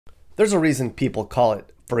There's a reason people call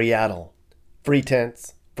it Freeattle. Free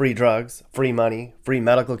tents, free drugs, free money, free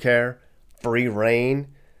medical care, free rain.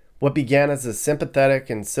 What began as a sympathetic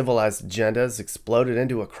and civilized agenda has exploded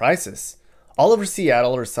into a crisis. All over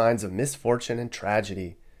Seattle are signs of misfortune and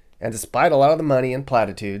tragedy. And despite a lot of the money and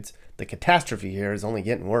platitudes, the catastrophe here is only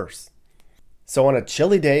getting worse. So on a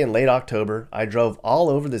chilly day in late October, I drove all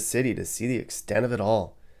over the city to see the extent of it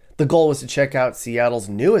all. The goal was to check out Seattle's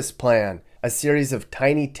newest plan, a series of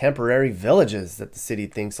tiny temporary villages that the city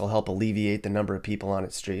thinks will help alleviate the number of people on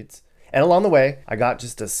its streets. And along the way, I got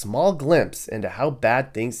just a small glimpse into how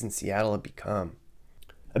bad things in Seattle have become.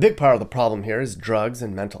 A big part of the problem here is drugs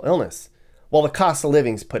and mental illness. While the cost of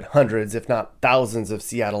living's put hundreds, if not thousands of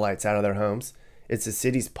Seattleites out of their homes, it's the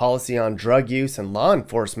city's policy on drug use and law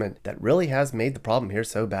enforcement that really has made the problem here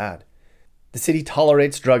so bad. The city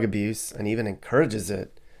tolerates drug abuse and even encourages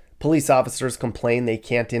it. Police officers complain they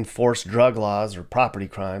can't enforce drug laws or property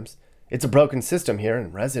crimes. It's a broken system here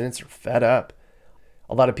and residents are fed up.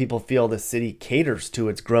 A lot of people feel the city caters to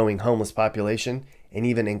its growing homeless population and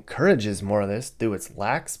even encourages more of this through its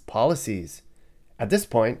lax policies. At this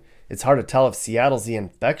point, it's hard to tell if Seattle's the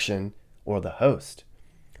infection or the host.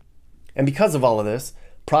 And because of all of this,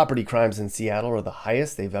 property crimes in Seattle are the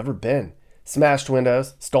highest they've ever been. Smashed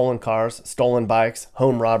windows, stolen cars, stolen bikes,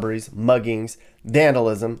 home robberies, muggings,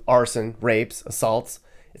 vandalism, arson, rapes, assaults.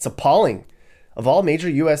 It's appalling. Of all major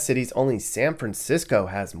U.S. cities, only San Francisco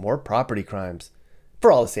has more property crimes,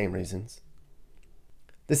 for all the same reasons.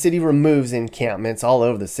 The city removes encampments all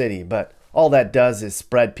over the city, but all that does is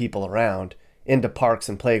spread people around, into parks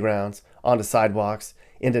and playgrounds, onto sidewalks,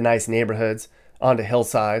 into nice neighborhoods, onto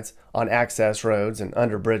hillsides, on access roads, and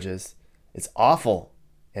under bridges. It's awful,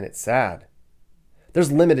 and it's sad.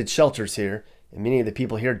 There's limited shelters here, and many of the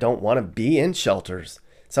people here don't want to be in shelters.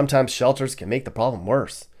 Sometimes shelters can make the problem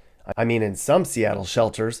worse. I mean, in some Seattle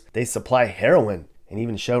shelters, they supply heroin and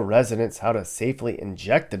even show residents how to safely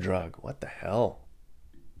inject the drug. What the hell?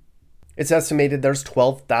 It's estimated there's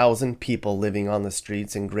 12,000 people living on the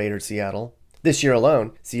streets in Greater Seattle. This year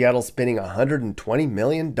alone, Seattle's spending $120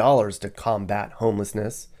 million to combat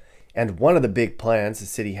homelessness. And one of the big plans the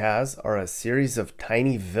city has are a series of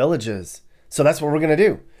tiny villages. So that's what we're going to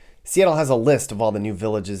do. Seattle has a list of all the new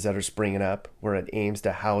villages that are springing up where it aims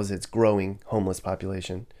to house its growing homeless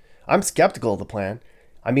population. I'm skeptical of the plan.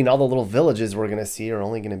 I mean, all the little villages we're going to see are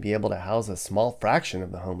only going to be able to house a small fraction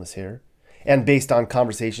of the homeless here. And based on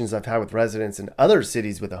conversations I've had with residents in other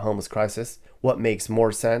cities with a homeless crisis, what makes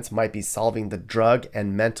more sense might be solving the drug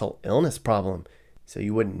and mental illness problem, so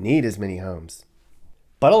you wouldn't need as many homes.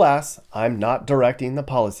 But alas, I'm not directing the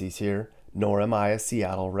policies here, nor am I a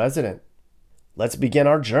Seattle resident. Let's begin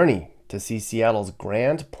our journey to see Seattle's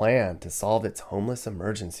grand plan to solve its homeless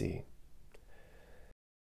emergency.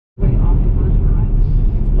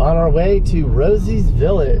 On our way to Rosie's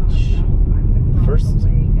Village, first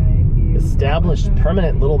established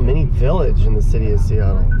permanent little mini village in the city of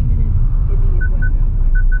Seattle.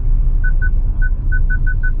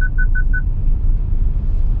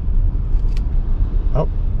 Oh,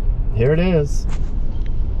 here it is.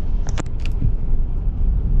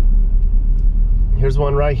 Here's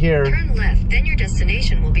one right here. Turn left, then your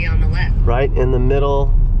destination will be on the left. Right in the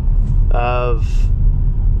middle of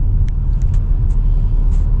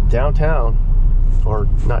downtown. Or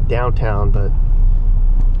not downtown, but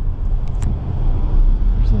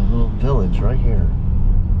there's a little village right here.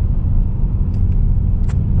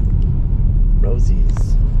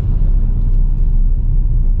 Rosie's.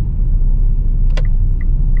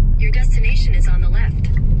 Your destination is on the left.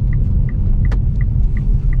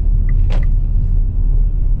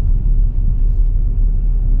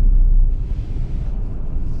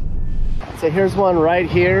 So here's one right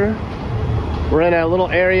here. We're in a little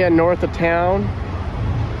area north of town,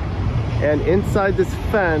 and inside this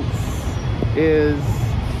fence is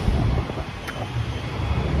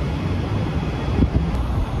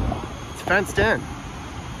it's fenced in,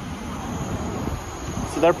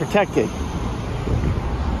 so they're protected.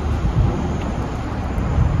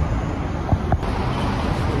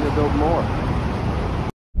 We're gonna build more.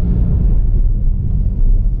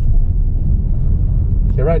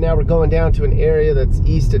 Okay, right now we're going down to an area that's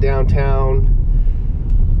east of downtown.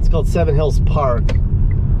 It's called Seven Hills Park,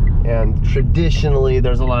 and traditionally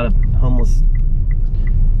there's a lot of homeless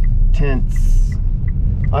tents,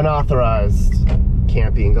 unauthorized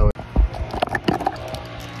camping going.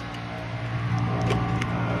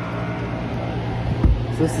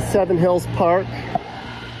 So this is Seven Hills Park.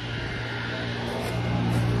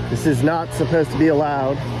 This is not supposed to be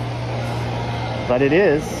allowed, but it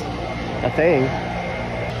is a thing.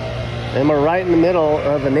 And we're right in the middle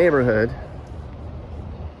of a neighborhood.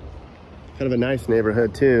 Kind of a nice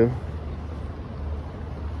neighborhood too.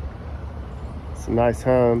 Some nice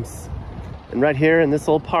homes. And right here in this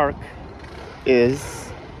little park is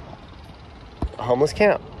a homeless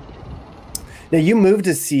camp. Now, you moved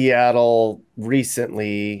to Seattle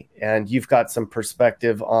recently, and you've got some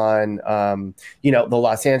perspective on, the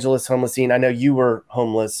Los Angeles homeless scene. I know you were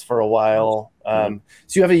homeless for a while. So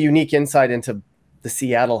you have a unique insight into the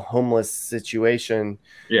Seattle homeless situation.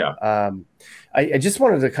 Yeah. I just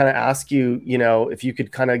wanted to kind of ask you, if you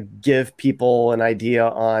could kind of give people an idea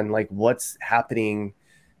on like what's happening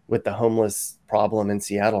with the homeless problem in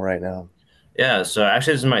Seattle right now. Yeah, so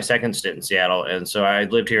actually this is my second stint in Seattle, and so I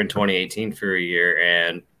lived here in 2018 for a year,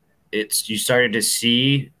 and you started to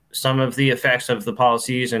see some of the effects of the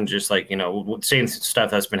policies and just like, same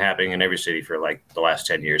stuff that's been happening in every city for like the last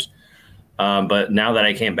 10 years. But now that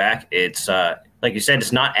I came back, it's like you said,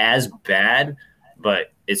 it's not as bad,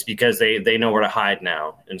 but it's because they know where to hide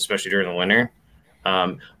now, and especially during the winter.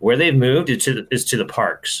 Where they've moved is to the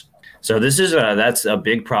parks. So that's a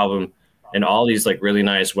big problem. In all these like really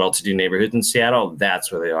nice, well-to-do neighborhoods in Seattle,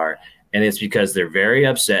 that's where they are. And it's because they're very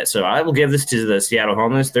upset. So I will give this to the Seattle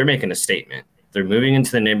homeless. They're making a statement. They're moving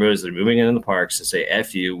into the neighborhoods. They're moving into the parks to say,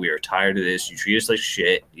 F you, we are tired of this. You treat us like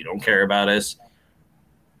shit. You don't care about us.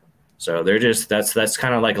 So that's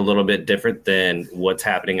kind of like a little bit different than what's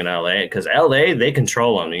happening in LA. Because LA, they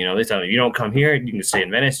control them. They tell them, you don't come here. You can stay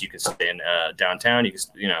in Venice. You can stay in downtown.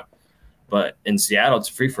 But in Seattle, it's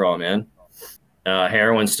free for all, man.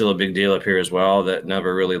 Heroin's still a big deal up here as well. That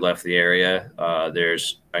never really left the area. I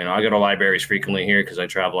go to libraries frequently here because I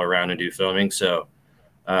travel around and do filming. So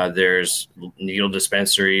there's needle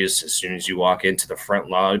dispensaries as soon as you walk into the front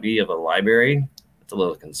lobby of a library. It's a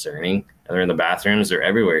little concerning. And they're in the bathrooms. They're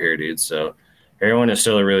everywhere here, dude. So heroin is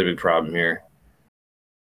still a really big problem here.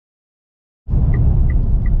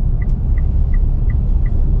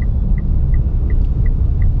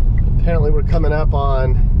 Apparently we're coming up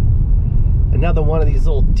on another one of these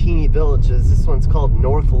little teeny villages. This one's called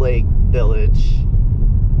North Lake Village.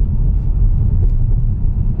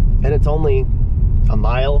 And it's only a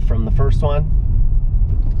mile from the first one.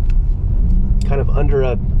 Kind of under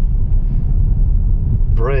a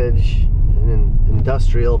bridge in an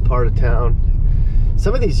industrial part of town.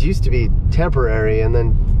 Some of these used to be temporary, and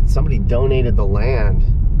then somebody donated the land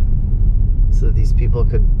so that these people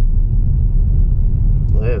could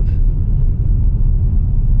live.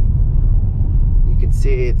 You can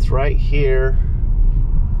see it's right here.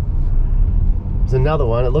 There's another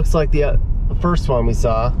one. It looks like the first one we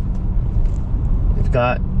saw. They've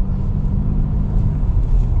got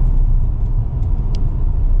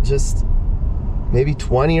just maybe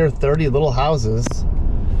 20 or 30 little houses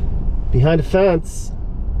behind a fence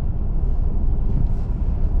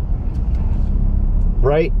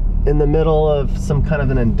right in the middle of some kind of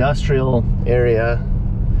an industrial area.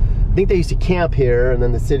 I think they used to camp here, and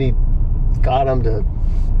then the city got them to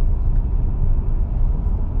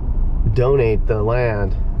donate the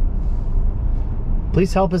land.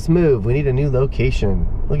 Please help us move. We need a new location.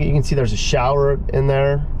 Look, you can see there's a shower in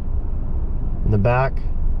there in the back,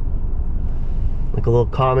 like a little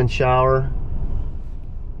common shower.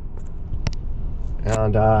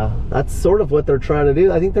 And that's sort of what they're trying to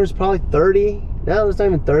do. I think there's probably 30. No, there's not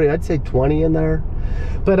even 30. I'd say 20 in there.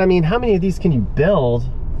 But I mean, how many of these can you build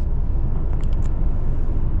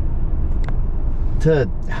to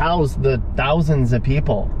house the thousands of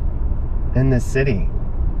people in this city?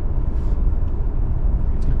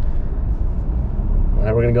 All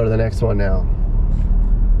right, we're gonna go to the next one now.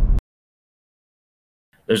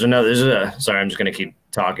 Sorry, I'm just gonna keep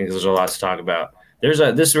talking because there's a lot to talk about.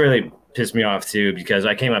 This really pissed me off too, because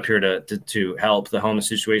I came up here to help the homeless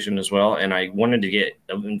situation as well, and I wanted to get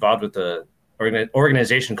involved with the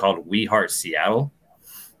organization called We Heart Seattle,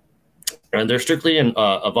 and they're strictly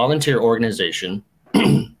a volunteer organization.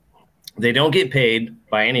 They don't get paid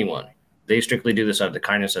by anyone. They strictly do this out of the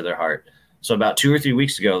kindness of their heart. So about 2 or 3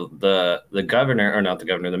 weeks ago, the governor, or not the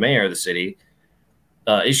governor, the mayor of the city,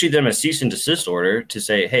 issued them a cease and desist order to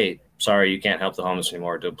say, hey, sorry, you can't help the homeless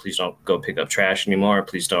anymore. Please don't go pick up trash anymore.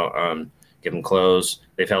 Please don't give them clothes.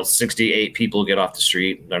 They've helped 68 people get off the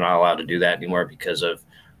street. They're not allowed to do that anymore because of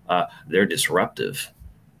they're disruptive.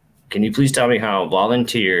 Can you please tell me how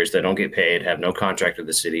volunteers that don't get paid, have no contract with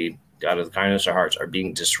the city, out of the kindness of their hearts, are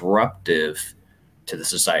being disruptive to the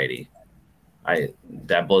society?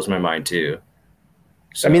 That blows my mind too.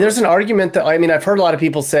 So, I mean, there's an argument that, I've heard a lot of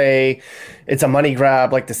people say it's a money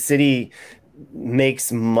grab, like the city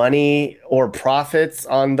makes money or profits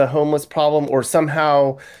on the homeless problem, or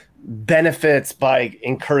somehow benefits by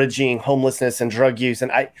encouraging homelessness and drug use.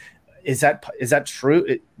 And is that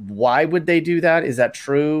true? Why would they do that? Is that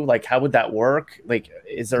true? Like, how would that work? Like,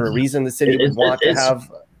 is there a reason the city would want to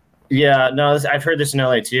have? Yeah, no, I've heard this in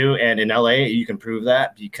LA too, and in LA you can prove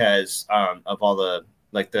that because of all the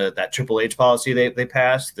that Triple H policy they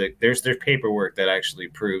passed. There's paperwork that actually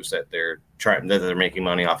proves that they're making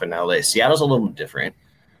money off in LA. Seattle's a little different.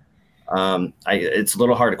 It's a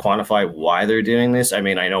little hard to quantify why they're doing this. I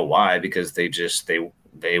mean, I know why, because they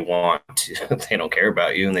want to, they don't care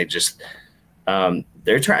about you, and they just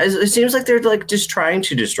they're trying. It seems like they're like just trying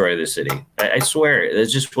to destroy the city. I swear,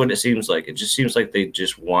 it's just what it seems like. It just seems like they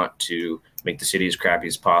just want to make the city as crappy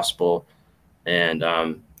as possible, and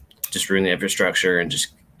just ruin the infrastructure. And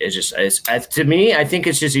to me, I think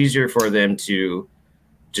it's just easier for them to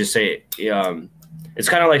just say, it's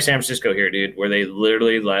kind of like San Francisco here, dude, where they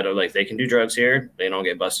literally they can do drugs here. They don't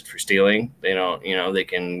get busted for stealing. They don't, they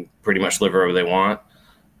can pretty much live wherever they want.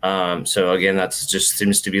 So again, that's just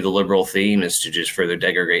seems to be the liberal theme, is to just further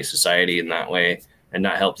degrade society in that way and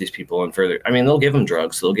not help these people and further. I mean, they'll give them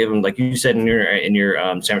drugs. They'll give them, like you said in your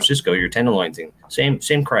San Francisco, your tenderloin thing.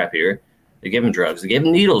 Same crap here. They give them drugs. They give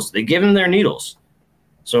them needles. They give them their needles.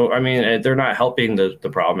 So I mean, they're not helping the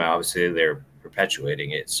problem. Obviously, they're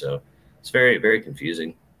perpetuating it. So it's very, very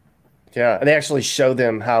confusing. Yeah, and they actually show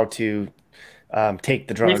them how to take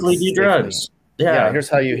the drugs. Safely do drugs. Yeah. Here's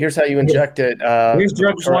how you inject it. Here's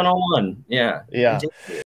drugs 101. Yeah. Yeah.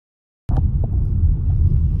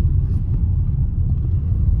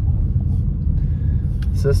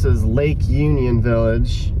 So this is Lake Union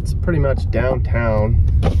Village. It's pretty much downtown.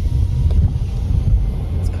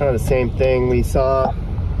 It's kind of the same thing we saw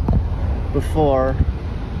before.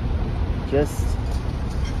 Just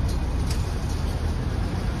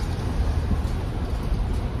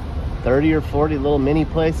 $30 or $40 little mini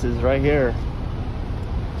places right here.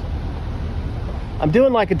 I'm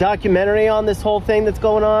doing like a documentary on this whole thing that's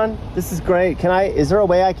going on. This is great. Is there a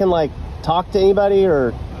way I can like talk to anybody,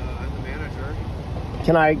 or? I'm the manager.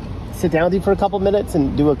 Can I sit down with you for a couple minutes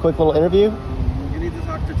and do a quick little interview? You need to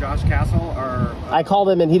talk to Josh Castle, or... I called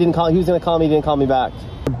him and he didn't call. He was gonna call me, he didn't call me back.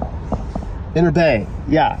 Inner Bay,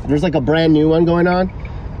 yeah. There's like a brand new one going on.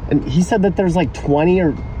 And he said that there's like 20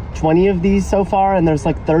 of these so far, and there's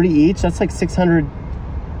like 30 each. That's like 600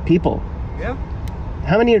 people. Yeah.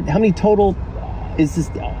 How many total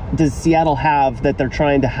does Seattle have that they're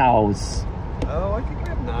trying to house? Oh, I think we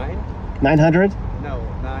have 9. 900? No,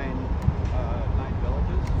 9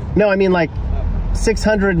 villages. No, I mean like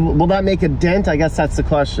 600. Will that make a dent? I guess that's the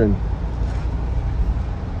question.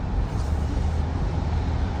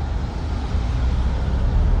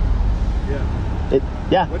 Yeah.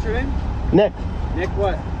 Yeah. What's your name? Nick. Nick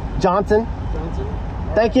what? Johnson. Johnson?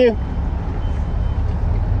 Thank you.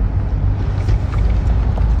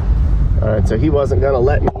 All right, so he wasn't gonna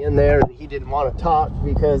let me in there. He didn't want to talk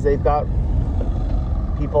because they've got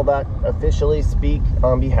people that officially speak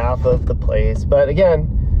on behalf of the place. But again,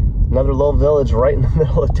 another little village right in the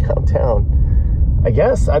middle of downtown. I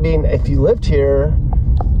guess, I mean, if you lived here,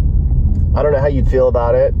 I don't know how you'd feel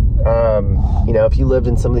about it. If you lived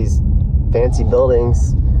in some of these fancy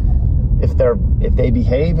buildings, if they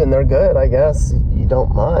behave and they're good, I guess you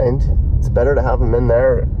don't mind. It's better to have them in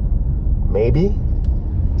there, maybe.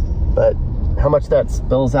 But how much that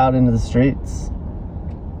spills out into the streets,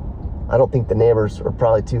 I don't think the neighbors are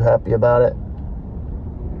probably too happy about it.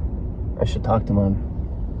 I should talk to them.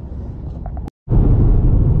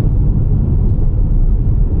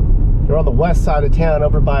 They're on the west side of town,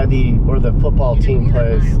 over by where the football team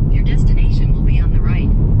plays. Your destination will be on the right.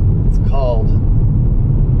 It's called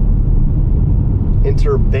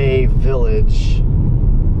Inter Bay Village.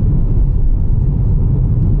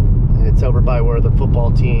 It's over by where the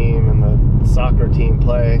football team and the soccer team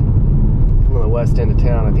play. On the west end of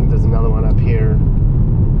town. I think there's another one up here.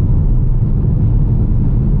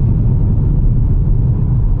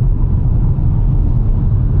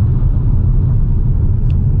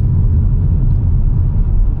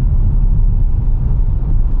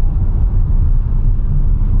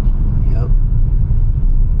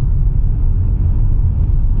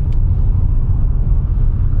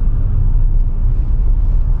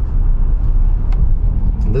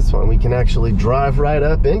 This one we can actually drive right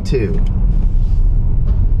up into.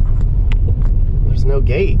 There's no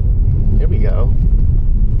gate. Here we go.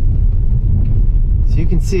 So you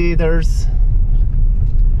can see there's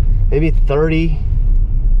maybe 30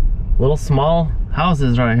 little small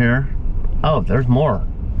houses right here. Oh, there's more.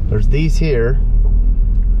 There's these here.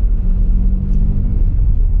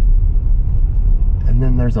 And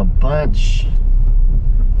then there's a bunch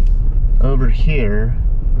over here.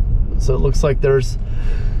 So it looks like there's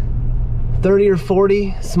 30 or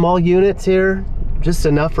 40 small units here. just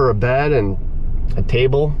enough for a bed and a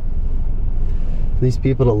table for these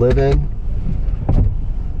people to live in.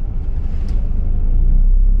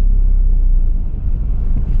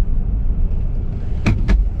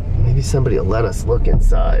 Maybe somebody will let us look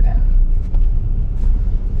inside.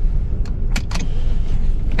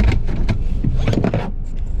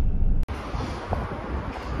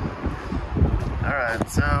 All right,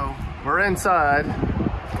 so we're inside.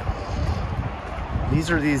 These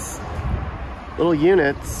are these little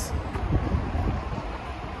units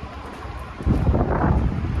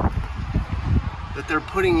that they're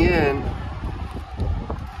putting in.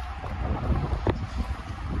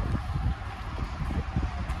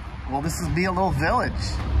 Well, this would be a little village.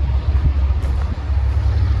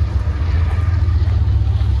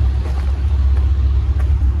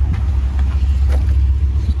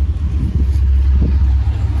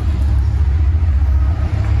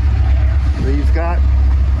 We've got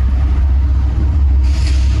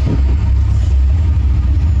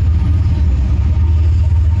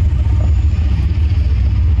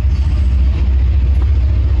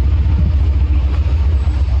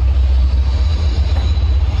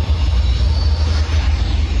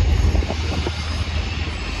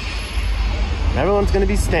everyone's going to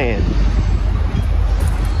be staying.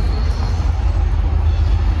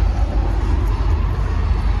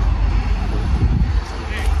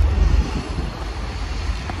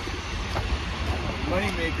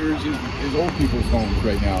 Moneymakers is old people's homes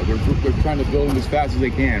right now. They're trying to build them as fast as they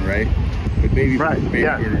can, right? With baby boomer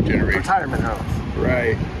generation. Retirement homes.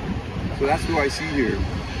 Right. So that's what I see here.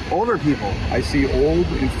 Older people. I see old,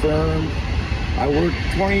 infirm. I worked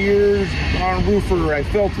 20 years on a roofer. I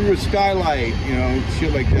fell through a skylight, you know,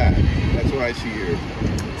 shit like that. That's what I see here.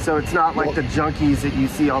 So it's not like the junkies that you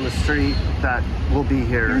see on the street that will be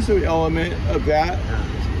here. There's an element of that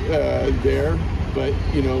there, but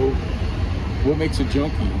you know, what makes a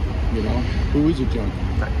junkie? You know, who is a junkie?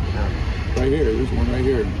 Yeah. Right here, there's one right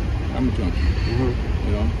here. I'm a junkie. Mm-hmm.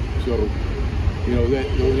 You know, so you know that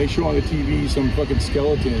when they show on the TV some fucking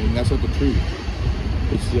skeleton, that's not the truth.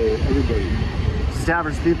 It's everybody. Just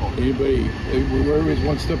average people. Anybody, everybody's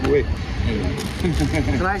one step away. Anyway.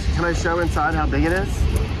 Can I show inside how big it is?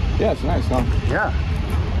 Yeah, it's nice, huh? Yeah.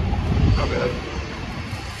 Not bad.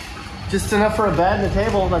 Just enough for a bed and a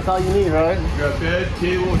table. That's all you need, right? You got bed,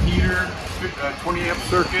 table, heater, 20 amp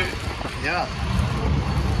circuit. Yeah.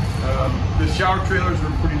 The shower trailers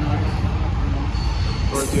are pretty nice.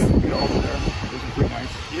 Or the all there. Those are pretty nice.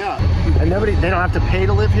 Yeah. And they don't have to pay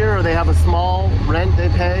to live here, or they have a small rent they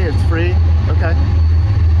pay. It's free. Okay.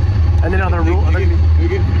 And then other rules. They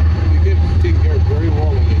get taken care of very well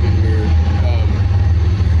when they get here.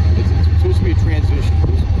 It's supposed to be a transition.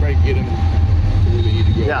 Just try to get them to where they need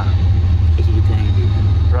to go. Yeah. That's what we're trying to do.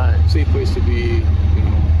 Right. Safe place to be. You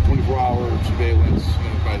know, 24-hour surveillance, you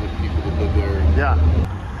know, by the people that live there. Yeah.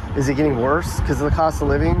 Is it getting worse because of the cost of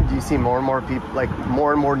living? Do you see more and more people, like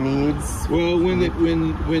more and more needs? Well, when the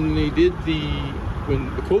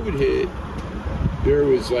COVID hit, there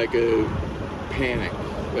was like a panic.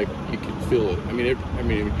 Like you could feel it. I mean,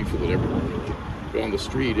 you feel it everywhere. But on the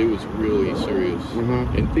street, it was really serious,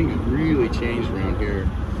 and things really changed around here.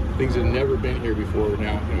 Things had never been here before.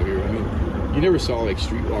 Now, you know, here. I mean, you never saw like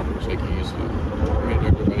streetwalkers like you used to. I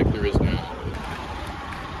mean, like there is now.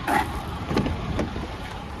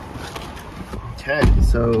 Okay,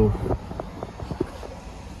 so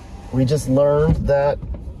we just learned that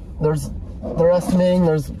they're estimating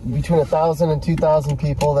there's between 1,000 and 2,000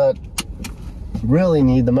 people that really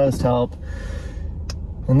need the most help.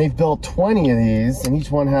 And they've built 20 of these, and each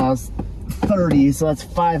one has 30, so that's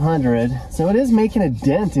 500. So it is making a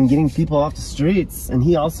dent in getting people off the streets. And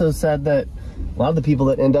he also said that a lot of the people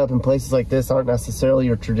that end up in places like this aren't necessarily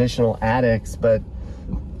your traditional addicts, but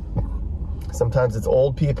sometimes it's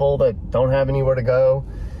old people that don't have anywhere to go,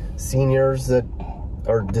 seniors that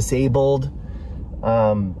are disabled,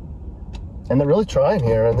 and they're really trying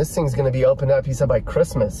here. And this thing's going to be opened up, he said, by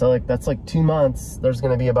Christmas. So like that's like 2 months. There's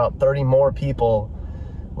going to be about 30 more people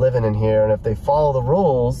living in here, and if they follow the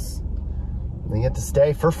rules, they get to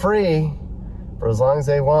stay for free for as long as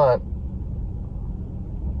they want.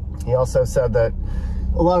 He also said that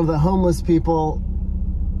a lot of the homeless people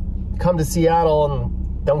come to Seattle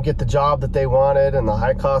and don't get the job that they wanted, and the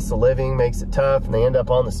high cost of living makes it tough, and they end up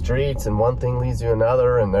on the streets, and one thing leads to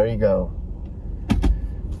another, and there you go.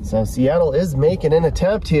 So Seattle is making an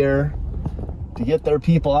attempt here to get their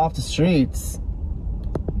people off the streets.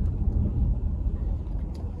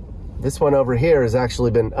 This one over here has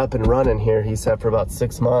actually been up and running here, he said, for about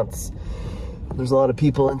 6 months. There's a lot of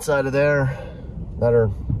people inside of there that are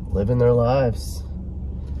living their lives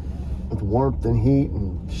with warmth and heat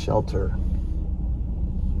and shelter.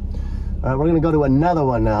 All right, we're gonna go to another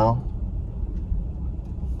one now,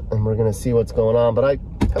 and we're gonna see what's going on, but I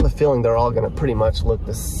have a feeling they're all gonna pretty much look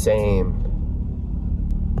the same.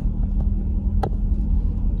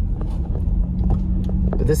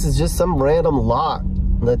 But this is just some random lot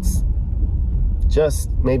that's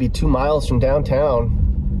just maybe 2 miles from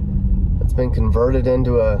downtown. It's been converted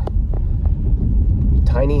into a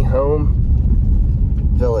tiny home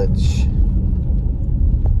village.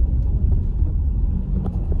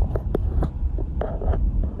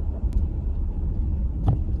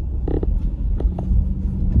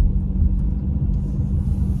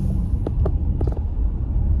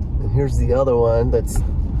 And here's the other one that's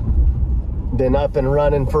been up and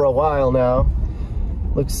running for a while now.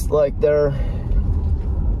 Looks like they're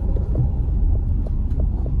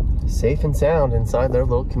safe and sound inside their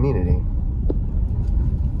little community.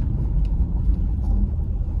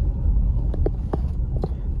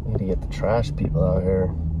 Need to get the trash people out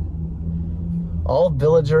here. All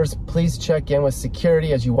villagers, please check in with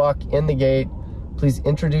security as you walk in the gate. Please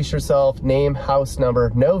introduce yourself, name, house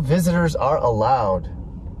number. No visitors are allowed.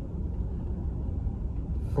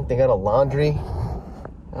 I think they got a laundry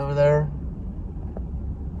over there.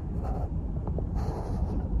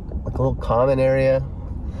 Like a little common area.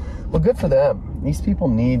 Well, good for them. These people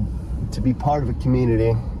need to be part of a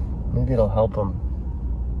community. Maybe it'll help them.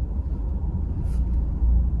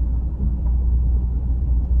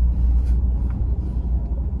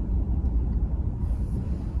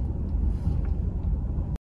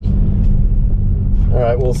 All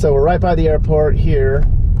right, well, so we're right by the airport here.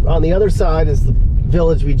 On the other side is the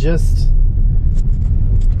village we just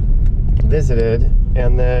visited,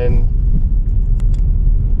 and then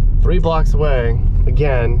 3 blocks away,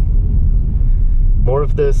 again, more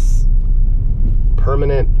of this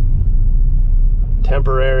permanent,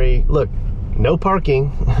 temporary, look, no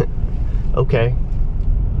parking. Okay.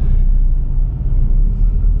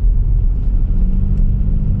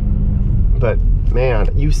 But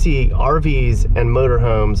man, you see RVs and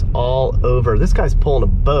motorhomes all over. This guy's pulling a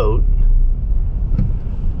boat.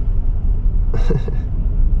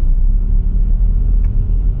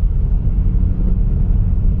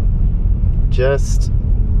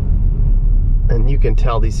 And you can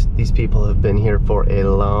tell these people have been here for a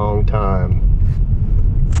long time.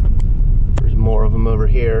 There's more of them over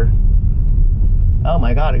here. Oh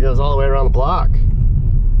my God, it goes all the way around the block.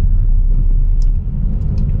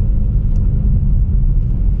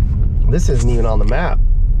 This isn't even on the map.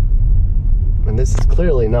 And this is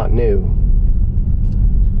clearly not new.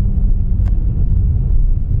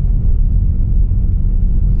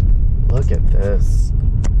 Look at this.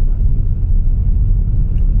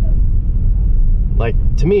 Like,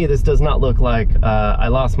 to me, this does not look like I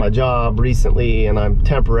lost my job recently and I'm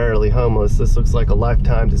temporarily homeless. This looks like a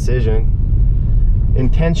lifetime decision.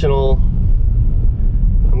 Intentional.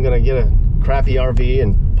 I'm gonna get a crappy RV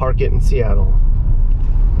and park it in Seattle.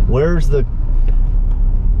 Where's the...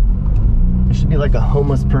 There should be like a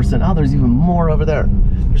homeless person. Oh, there's even more over there.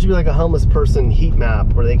 There should be like a homeless person heat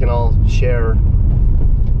map where they can all share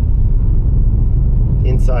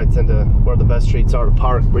insights into where the best streets are to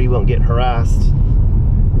park, where you won't get harassed.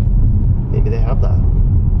 Maybe they have that.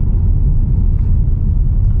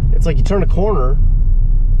 It's like you turn a corner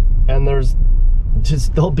and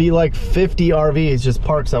there'll be like 50 RVs just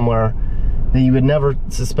parked somewhere that you would never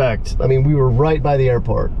suspect. I mean, we were right by the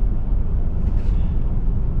airport.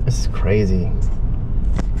 This is crazy.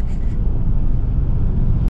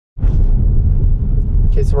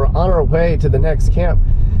 Okay, so we're on our way to the next camp,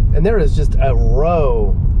 and there is just a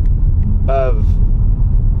row of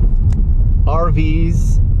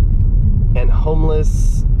RVs and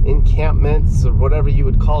homeless encampments, or whatever you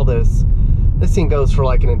would call this. This thing goes for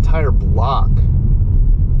like an entire block.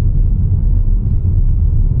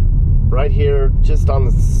 Right here, just on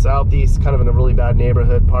the southeast, kind of in a really bad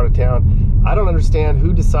neighborhood part of town. I don't understand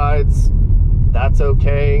who decides that's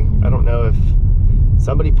okay. I don't know if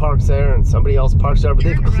somebody parks there and somebody else parks there, but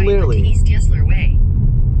they've clearly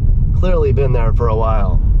been there for a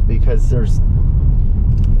while, because there's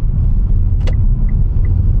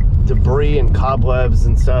debris and cobwebs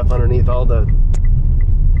and stuff underneath all the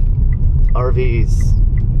RVs.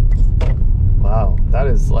 Wow, that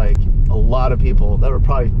is like a lot of people. There were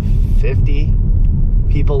probably 50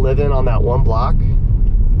 people living on that one block.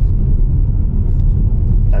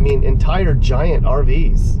 I mean, entire giant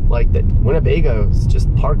RVs, like the Winnebagos,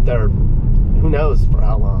 just parked there who knows for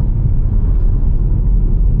how long.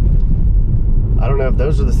 I don't know if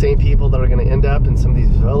those are the same people that are going to end up in some of these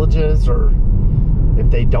villages, or if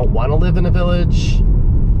they don't want to live in a village.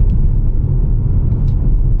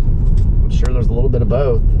 I'm sure there's a little bit of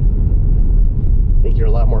both. I think you're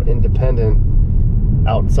a lot more independent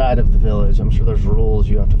outside of the village. I'm sure there's rules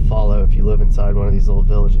you have to follow if you live inside one of these little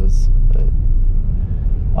villages. But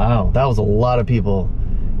wow, that was a lot of people.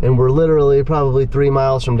 And we're literally probably 3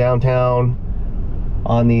 miles from downtown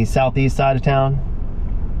on the southeast side of town.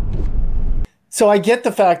 So I get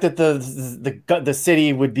the fact that the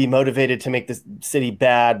city would be motivated to make the city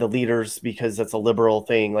bad, the leaders, because that's a liberal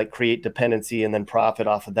thing, like create dependency and then profit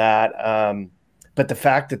off of that. But the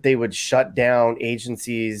fact that they would shut down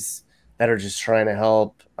agencies that are just trying to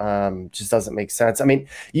help just doesn't make sense. I mean,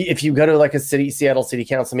 if you go to like a Seattle City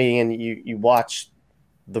Council meeting and you watch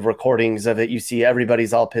the recordings of it, you see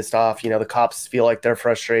everybody's all pissed off. You know, the cops feel like they're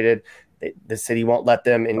frustrated. The city won't let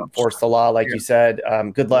them enforce the law, like you said.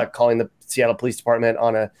 Good luck calling the Seattle Police Department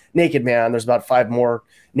on a naked man. There's about 5 more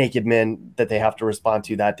naked men that they have to respond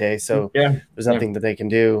to that day. So there's nothing that they can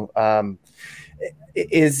do.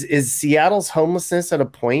 Is Seattle's homelessness at a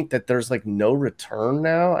point that there's like no return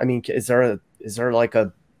now? I mean, is there like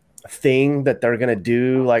a thing that they're going to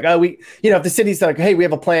do? Like, oh, if the city's like, hey, we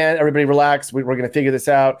have a plan, everybody relax, we're going to figure this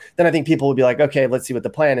out. Then I think people would be like, okay, let's see what the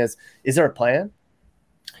plan is. Is there a plan?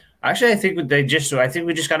 Actually, I think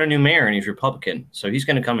we just got a new mayor and he's Republican, so he's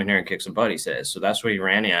going to come in here and kick some butt. He says so. That's what he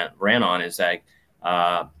ran on. Is like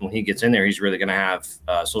when he gets in there, he's really going to have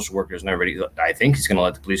social workers and everybody. I think he's going to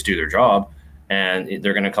let the police do their job, and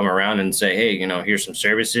they're going to come around and say, hey, here's some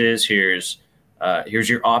services. Here's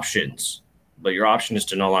your options, but your option is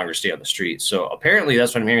to no longer stay on the street. So apparently,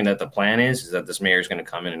 that's what I'm hearing. That the plan is that this mayor is going to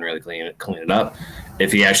come in and really clean it up.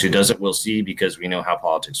 If he actually does it, we'll see, because we know how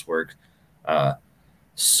politics work.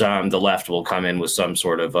 The left will come in with some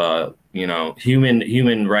sort of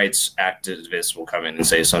human rights activists will come in and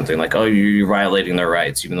say something like, oh, you're violating their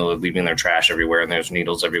rights, even though they're leaving their trash everywhere and there's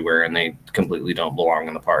needles everywhere and they completely don't belong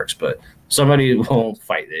in the parks. But somebody will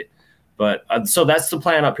fight it. But so that's the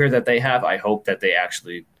plan up here that they have. I hope that they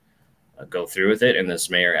actually go through with it and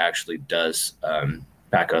this mayor actually does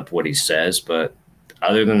back up what he says. But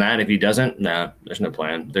other than that, if he doesn't, there's no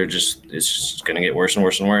plan. It's just going to get worse and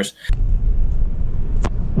worse and worse.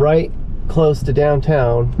 Right close to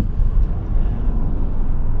downtown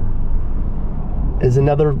is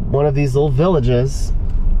another one of these little villages,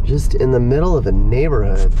 just in the middle of a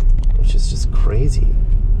neighborhood, which is just crazy.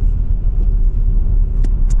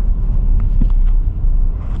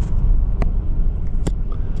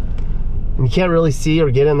 And you can't really see or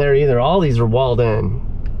get in there either. All these are walled in.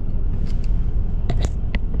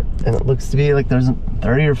 And it looks to be like there's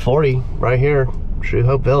 30 or 40 right here, True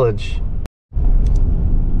Hope Village.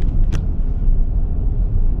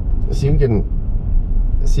 So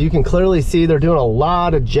you can clearly see they're doing a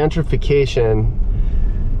lot of gentrification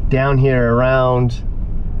down here around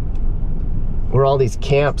where all these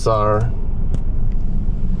camps are.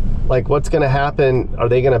 Like, what's going to happen? Are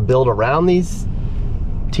they going to build around these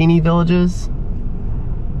teeny villages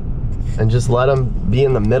and just let them be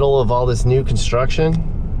in the middle of all this new construction?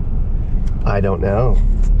 I don't know.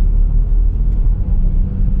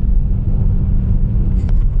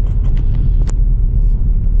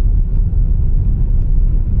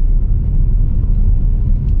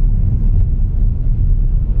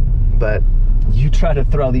 But you try to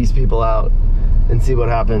throw these people out and see what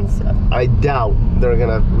happens. I doubt they're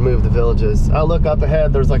gonna move the villages. Oh, look up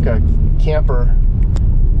ahead, there's like a camper,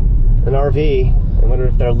 an RV. I wonder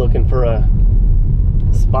if they're looking for a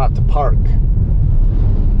spot to park,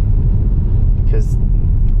 because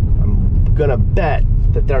I'm gonna bet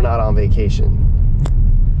that they're not on vacation.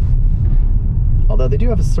 Although they do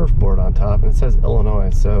have a surfboard on top and it says Illinois,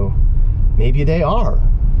 so maybe they are.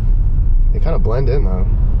 They kind of blend in though.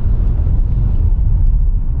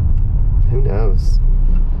 Who knows?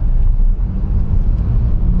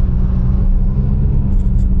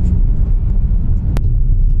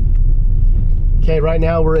 Okay, right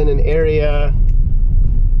now we're in an area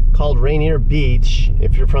called Rainier Beach.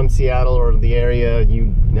 If you're from Seattle or the area,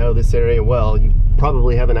 you know this area well. You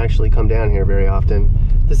probably haven't actually come down here very often.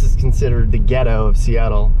 This is considered the ghetto of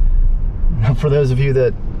Seattle. For those of you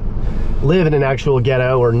that live in an actual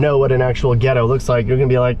ghetto or know what an actual ghetto looks like, you're gonna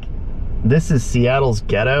be like, this is Seattle's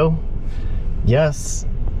ghetto? Yes,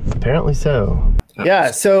 apparently so.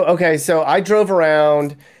 Yeah, so I drove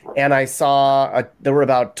around and I saw there were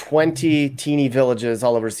about 20 teeny villages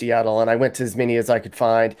all over Seattle, and I went to as many as I could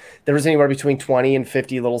find. There was anywhere between 20 and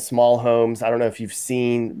 50 little small homes. I don't know if you've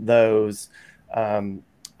seen those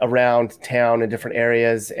around town in different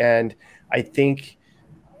areas, and I think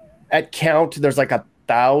at count there's like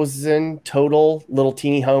 1,000 total little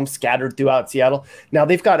teeny homes scattered throughout Seattle. Now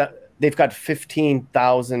they've got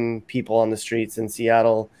 15,000 people on the streets in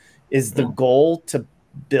Seattle. Is the goal to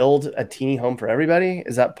build a teeny home for everybody?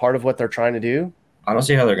 Is that part of what they're trying to do? I don't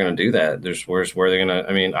see how they're going to do that. There's where they're going to.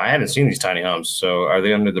 I mean, I haven't seen these tiny homes. So are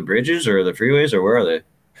they under the bridges or the freeways or where are they?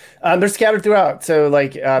 They're scattered throughout. So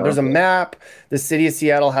like there's a map. The city of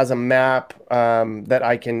Seattle has a map that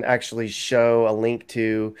I can actually show a link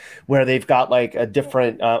to where they've got like a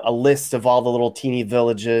different a list of all the little teeny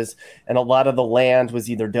villages. And a lot of the land was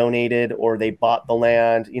either donated or they bought the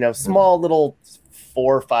land, you know, small little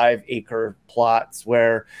 4 or 5 acre plots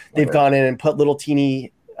where they've gone in and put little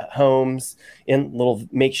teeny homes in little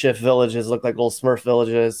makeshift villages, look like little Smurf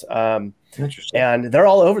villages. And they're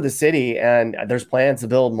all over the city, and there's plans to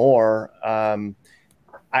build more.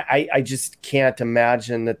 I just can't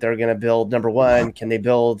imagine that they're going to build. Number one, can they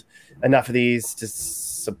build enough of these to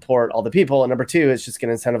support all the people? And number two, it's just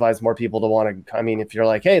going to incentivize more people to want to. I mean, if you're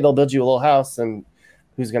like, hey, they'll build you a little house, and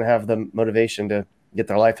who's going to have the motivation to get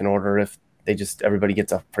their life in order if they just everybody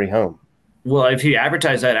gets a free home? Well, if you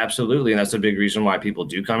advertise that, absolutely. And that's a big reason why people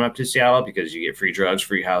do come up to Seattle, because you get free drugs,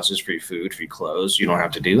 free houses, free food, free clothes. You don't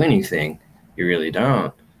have to do anything. You really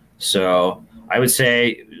don't. So I would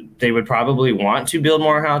say they would probably want to build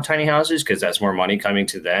more tiny houses because that's more money coming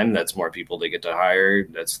to them. That's more people they get to hire.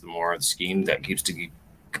 That's the more scheme that gets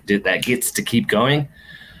to keep going.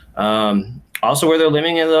 Also, where they're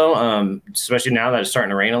living in, though, especially now that it's starting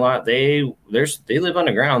to rain a lot, they live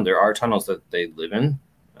underground. There are tunnels that they live in.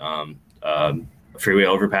 Freeway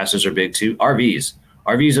overpasses are big too. RVs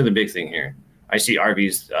are the big thing here. I see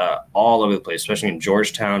RVs all over the place, especially in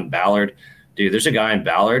Georgetown, Ballard. Dude, there's a guy in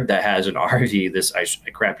Ballard that has an RV.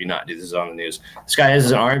 I crap you not, dude. This is on the news. This guy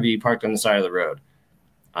has an RV parked on the side of the road,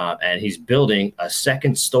 and he's building a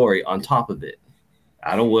second story on top of it,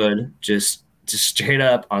 out of wood, just straight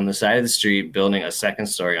up on the side of the street, building a second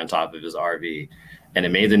story on top of his RV. And it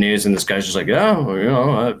made the news, and this guy's just like, oh, you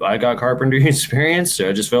know, I got carpentry experience, so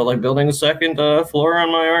I just felt like building a second floor on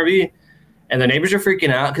my RV. And the neighbors are freaking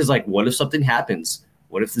out because, like, what if something happens?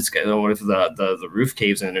 What if the roof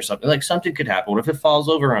caves in or something? Like, something could happen. What if it falls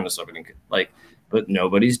over onto something? Like, but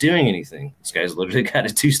nobody's doing anything. This guy's literally got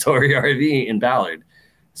a 2-story RV in Ballard.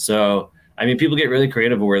 So, I mean, people get really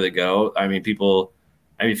creative where they go. I mean, if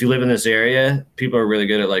you live in this area, people are really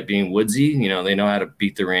good at like being woodsy. You know, they know how to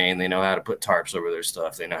beat the rain. They know how to put tarps over their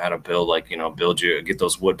stuff. They know how to build, get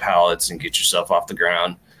those wood pallets and get yourself off the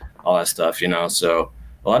ground, all that stuff, you know. So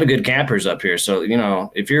a lot of good campers up here. So, you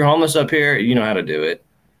know, if you're homeless up here, you know how to do it.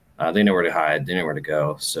 They know where to hide. They know where to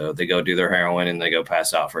go. So they go do their heroin and they go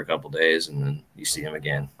pass out for a couple of days, and then you see them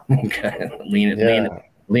again, leaning in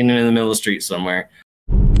the middle of the street somewhere.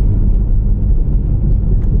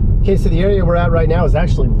 Okay, so the area we're at right now is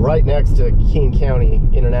actually right next to King County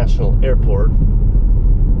International Airport.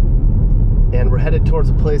 And we're headed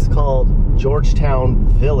towards a place called Georgetown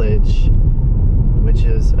Village, which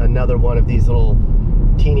is another one of these little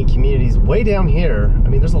teeny communities way down here. I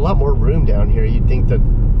mean, there's a lot more room down here. You'd think that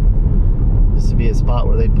this would be a spot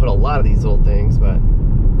where they'd put a lot of these little things, but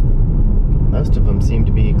most of them seem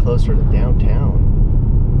to be closer to downtown.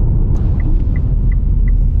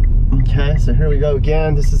 Okay, so here we go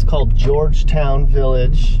again. This is called Georgetown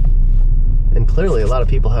Village. And clearly a lot of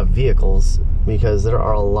people have vehicles because there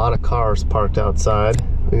are a lot of cars parked outside.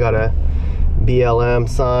 We got a BLM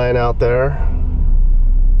sign out there.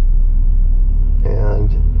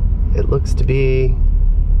 And it looks to be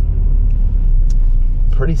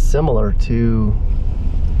pretty similar to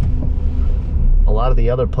a lot of the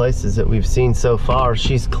other places that we've seen so far.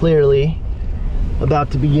 She's clearly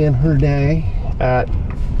about to begin her day at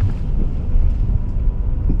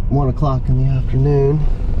 1 o'clock in the afternoon.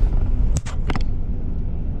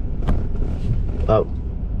 Oh,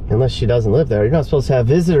 unless she doesn't live there. You're not supposed to have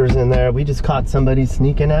visitors in there. We just caught somebody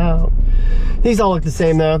sneaking out. These all look the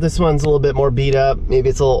same though. This one's a little bit more beat up. Maybe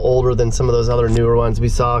it's a little older than some of those other newer ones we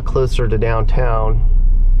saw closer to downtown.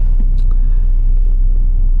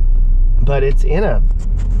 But it's in a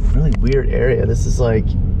really weird area. This is like,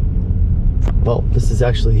 well, this is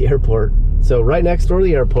actually the airport. So right next door to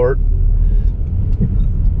the airport,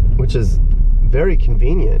 which is very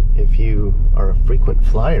convenient if you are a frequent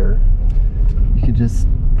flyer. You could just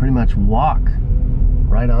pretty much walk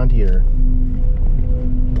right onto your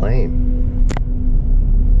plane.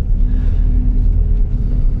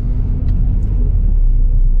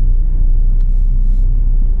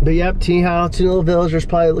 But yep, teeny house, teeny little village. There's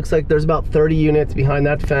probably, it looks like there's about 30 units behind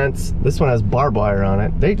that fence. This one has barbed wire on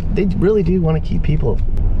it. They really do want to keep people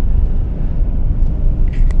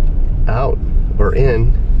out or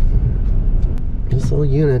in. Just little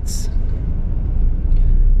units.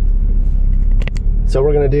 So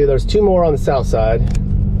we're gonna do, there's 2 more on the south side.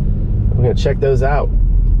 We're gonna check those out.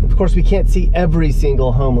 Of course, we can't see every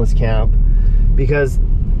single homeless camp because,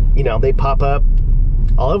 you know, they pop up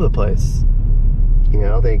all over the place. You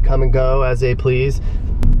know, they come and go as they please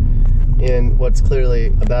in what's clearly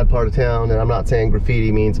a bad part of town. And I'm not saying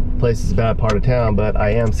graffiti means place is a bad part of town, but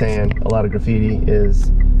I am saying a lot of graffiti is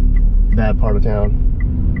a bad part of town.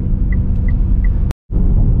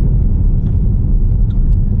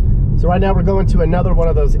 So right now we're going to another one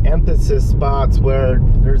of those emphasis spots where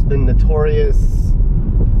there's been notorious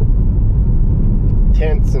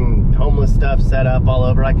tents and homeless stuff set up all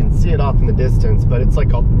over. I can see it off in the distance, but it's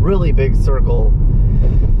like a really big circle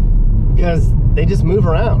because they just move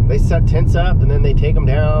around. They set tents up and then they take them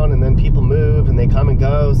down, and then people move and they come and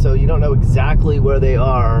go. So you don't know exactly where they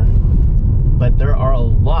are, but there are a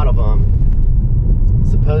lot of them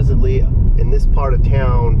supposedly in this part of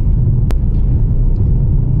town.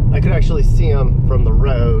 I could actually see them from the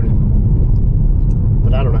road,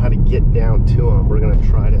 but I don't know how to get down to them. We're gonna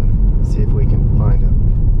try to see if we can find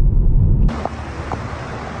them.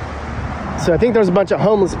 So I think there's a bunch of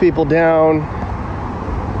homeless people down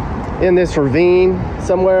in this ravine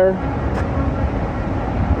somewhere,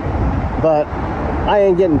 but I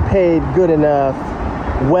ain't getting paid good enough,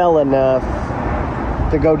 well enough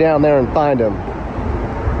to go down there and find them.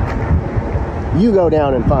 You go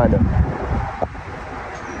down and find them.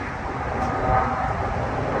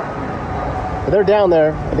 But they're down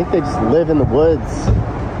there. I think they just live in the woods.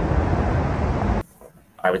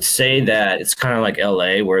 I would say that it's kind of like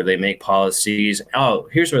LA, where they make policies. Oh,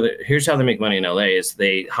 here's how they make money in LA is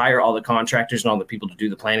they hire all the contractors and all the people to do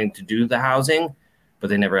the planning to do the housing,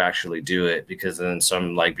 but they never actually do it because then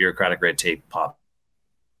some like bureaucratic red tape pop.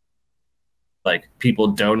 Like people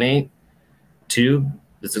donate to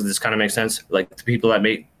this kind of makes sense. Like the people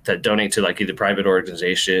that donate to like either private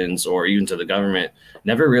organizations or even to the government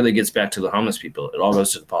never really gets back to the homeless people. It all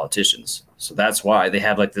goes to the politicians. So that's why they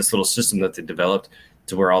have like this little system that they developed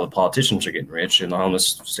to where all the politicians are getting rich and the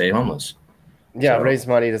homeless stay homeless. Yeah, So, raise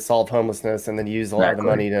money to solve homeless and then use a lot of the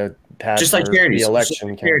money to pass just like for charities. the election. Just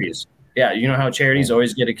like charities. Yeah, you know how charities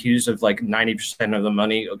always get accused of like 90% of the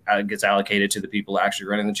money gets allocated to the people actually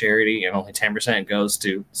running the charity and only 10% goes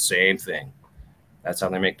to same thing. That's how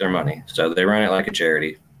they make their money. So they run it like a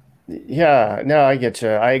charity. Yeah, no, I get you.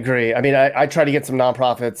 I agree. I mean, I tried to get some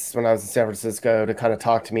nonprofits when I was in San Francisco to kind of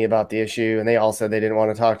talk to me about the issue, and they all said they didn't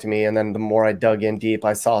want to talk to me. And then the more I dug in deep,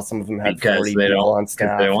 I saw some of them had 40 people on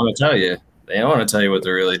staff. They want to tell you. They don't want to tell you what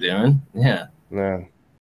they're really doing. Yeah. No.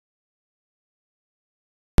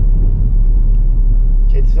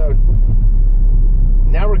 Okay, so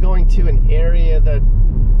now we're going to an area that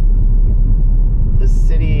the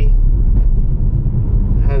city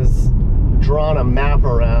has drawn a map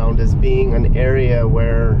around as being an area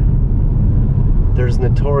where there's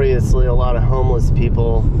notoriously a lot of homeless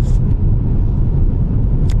people,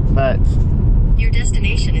 but Your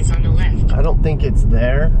destination is on the left. I don't think it's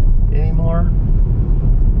there anymore.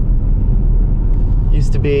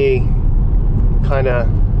 Used to be kind of,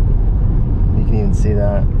 you can even see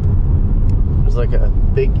that. There's like a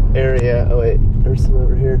big area. Oh wait, there's some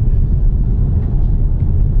over here.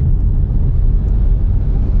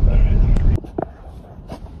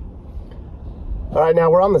 All right, now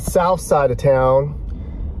we're on the south side of town.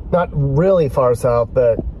 Not really far south,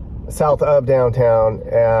 but south of downtown,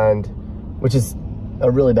 and which is a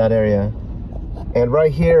really bad area. And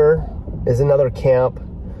right here is another camp.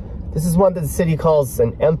 This is one that the city calls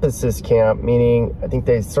an emphasis camp, meaning I think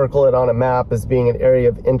they circle it on a map as being an area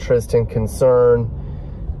of interest and concern.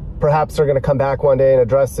 Perhaps they're gonna come back one day and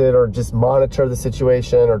address it, or just monitor the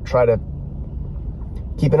situation, or try to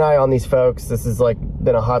keep an eye on these folks. This has like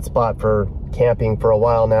been a hot spot for camping for a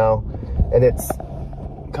while now, and it's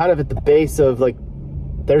kind of at the base of, like,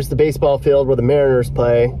 there's the baseball field where the Mariners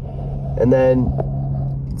play, and then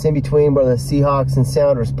it's in between where the Seahawks and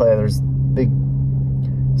Sounders play. There's big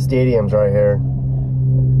stadiums right here.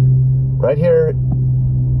 Right here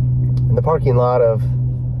in the parking lot of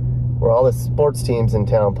where all the sports teams in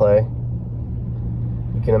town play.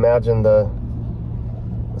 You can imagine the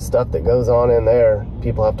stuff that goes on in there.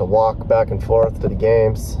 People have to walk back and forth to the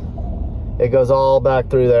games. It goes all back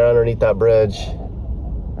through there underneath that bridge.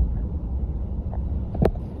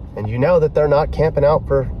 And you know that they're not camping out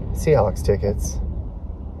for Seahawks tickets.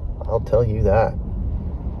 I'll tell you that.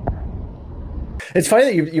 It's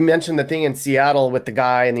funny that you mentioned the thing in Seattle with the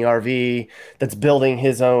guy in the RV that's building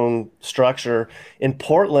his own structure. In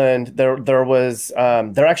Portland, there was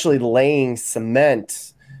they're actually laying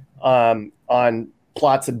cement on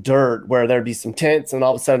plots of dirt where there'd be some tents, and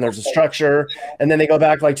all of a sudden there's a structure, and then they go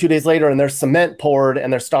back like 2 days later and there's cement poured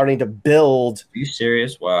and they're starting to build. Are you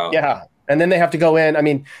serious? Wow. Yeah. And then they have to go in. I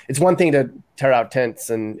mean, it's one thing to tear out tents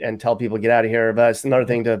and tell people get out of here, but it's another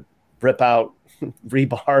thing to rip out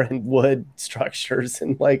rebar and wood structures,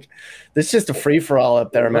 and like it's just a free for all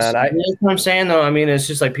up there, man. That's what I'm saying, though. I mean, it's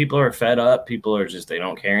just like people are fed up. People are just, they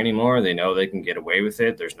don't care anymore. They know they can get away with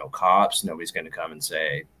it. There's no cops. Nobody's going to come and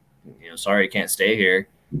say, you know, sorry, you can't stay here.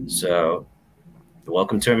 So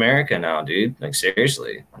welcome to America now, dude. Like,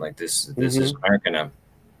 seriously, like this is America now.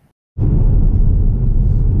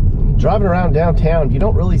 Driving around downtown, you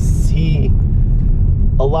don't really see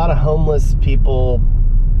a lot of homeless people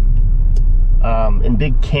in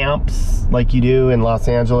big camps like you do in Los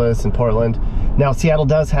Angeles and Portland. Now, Seattle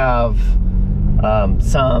does have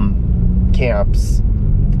some camps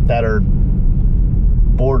that are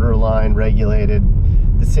borderline regulated.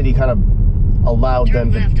 The city kind of allowed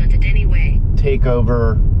them to take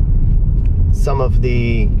over some of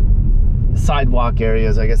the sidewalk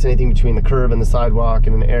areas, I guess anything between the curb and the sidewalk,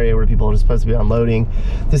 and an area where people are supposed to be unloading.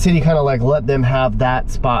 The city kind of like let them have that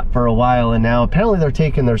spot for a while, and now apparently they're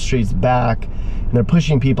taking their streets back and they're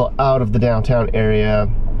pushing people out of the downtown area.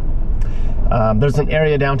 There's an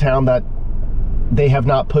area downtown that they have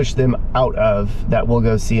not pushed them out of that we'll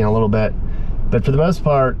go see in a little bit, but for the most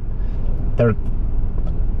part they're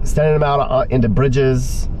sending them out into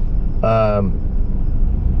bridges,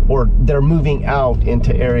 or they're moving out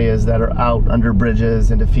into areas that are out under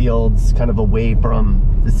bridges, into fields kind of away from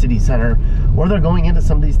the city center, or they're going into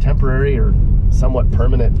some of these temporary or somewhat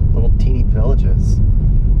permanent little teeny villages.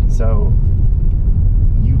 So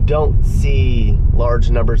you don't see large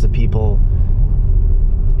numbers of people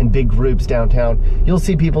in big groups downtown. You'll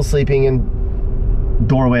see people sleeping in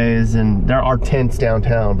doorways, and there are tents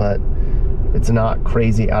downtown, but it's not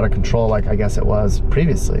crazy out of control like I guess it was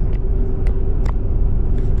previously.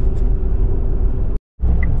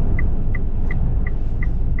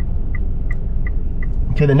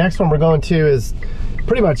 Okay, the next one we're going to is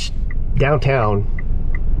pretty much downtown.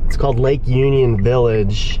 It's called Lake Union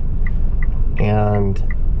Village, and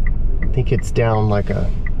I think it's down like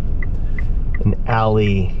an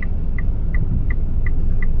alley,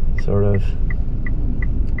 sort of.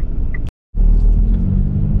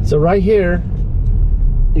 So right here,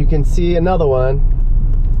 you can see another one.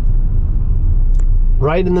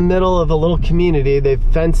 Right in the middle of a little community. They've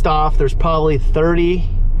fenced off. There's probably 30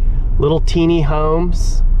 little teeny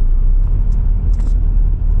homes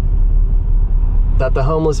that the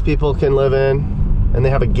homeless people can live in, and they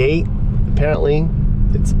have a gate. Apparently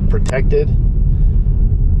it's protected.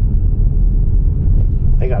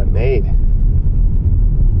 They got it made.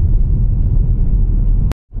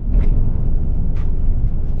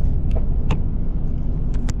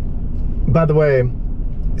 By the way,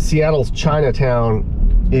 Seattle's Chinatown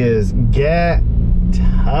is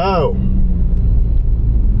ghetto.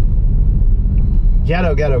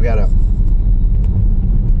 Ghetto.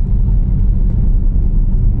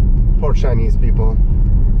 Poor Chinese people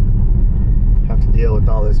have to deal with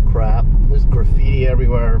all this crap. There's graffiti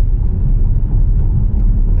everywhere.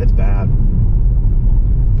 It's bad.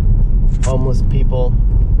 Homeless people.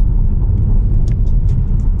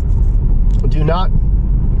 Do not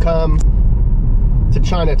come to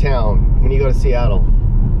Chinatown when you go to Seattle.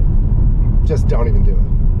 Just don't even do it.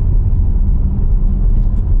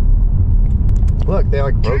 Look, they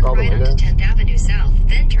like broke all the windows. Turn right onto 10th Avenue South,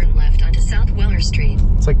 then turn left onto South Weller Street.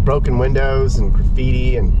 It's like broken windows and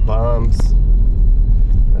graffiti and bums.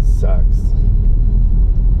 That sucks.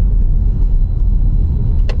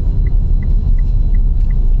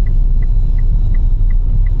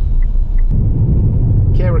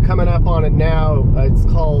 Okay, we're coming up on it now. It's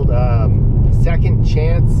called Second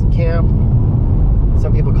Chance Camp.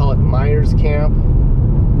 Some people call it Myers Camp.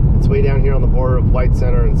 It's way down here on the border of White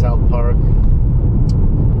Center and South Park.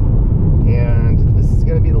 And this is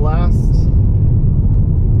going to be the last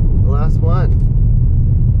one.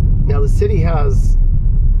 Now the city has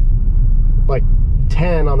like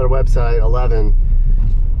 10 on their website, 11,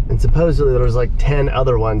 and supposedly there's like 10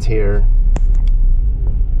 other ones here,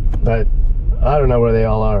 but I don't know where they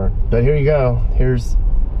all are. But here you go. Here's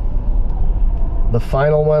the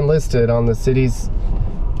final one listed on the city's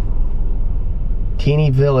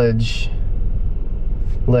teeny village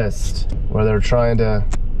list, where they're trying to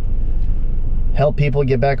help people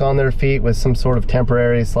get back on their feet with some sort of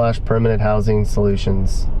temporary / permanent housing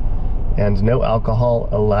solutions. And no alcohol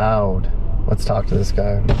allowed. Let's talk to this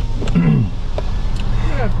guy.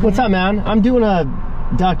 What's up, man? I'm doing a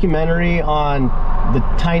documentary on the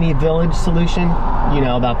tiny village solution. You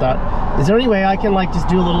know about that. Is there any way I can like just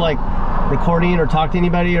do a little like recording or talk to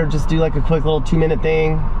anybody, or just do like a quick little 2-minute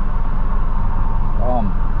thing?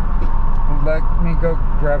 Let me go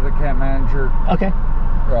grab the camp manager. Okay.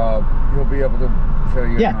 He'll be able to fill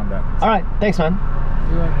you in on that. All right. Thanks, man.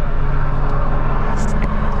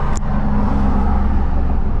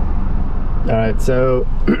 All right, so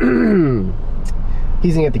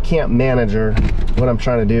he's at the camp manager. What I'm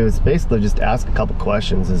trying to do is basically just ask a couple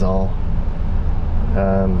questions is all.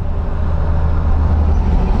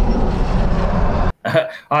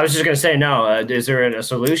 I was just going to say, no. Is there a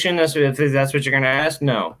solution if that's what you're going to ask?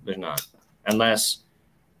 No, there's not. Unless,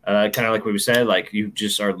 kind of like what we said, like you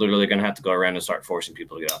just are literally going to have to go around and start forcing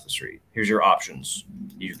people to get off the street. Here's your options.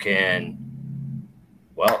 You can,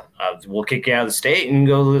 well, we'll kick you out of the state and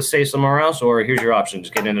go to stay somewhere else, or here's your options.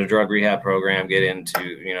 Get into a drug rehab program, get into,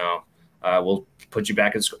 you know, we'll put you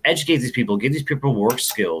back in school. Educate these people, give these people work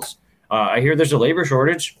skills. I hear there's a labor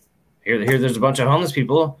shortage. Here there's a bunch of homeless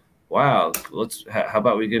people. Wow, how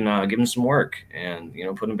about we can give them some work and, you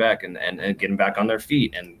know, put them back and get them back on their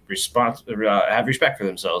feet and have respect for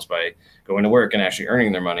themselves by going to work and actually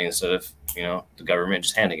earning their money instead of, you know, the government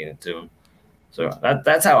just handing it to them. So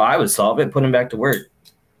that's how I would solve it, put them back to work.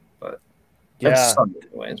 But that's some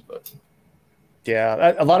ways, but.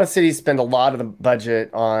 Yeah, a lot of cities spend a lot of the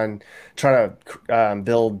budget on trying to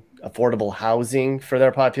build affordable housing for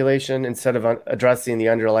their population instead of addressing the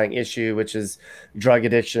underlying issue, which is drug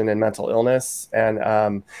addiction and mental illness.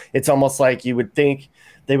 And it's almost like you would think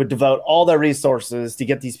they would devote all their resources to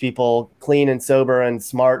get these people clean and sober and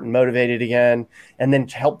smart and motivated again, and then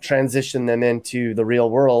help transition them into the real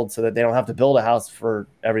world so that they don't have to build a house for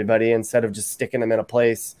everybody instead of just sticking them in a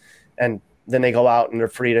place. And then they go out and they're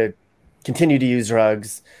free to continue to use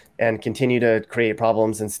drugs and continue to create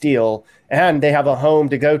problems and steal, and they have a home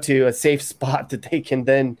to go to, a safe spot that they can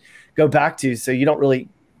then go back to. So you don't really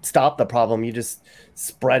stop the problem. You just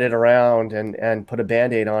spread it around and put a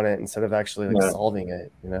Band-Aid on it instead of actually solving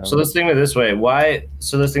it, you know? So let's think of it this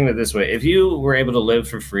way. If you were able to live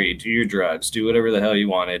for free, do your drugs, do whatever the hell you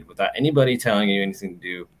wanted without anybody telling you anything to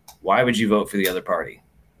do, why would you vote for the other party?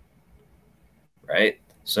 Right?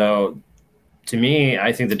 So to me,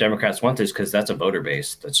 I think the Democrats want this because that's a voter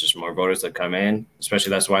base. That's just more voters that come in.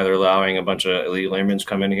 Especially that's why they're allowing a bunch of illegal immigrants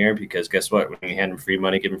come in here, because guess what? When you hand them free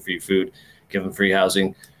money, give them free food, give them free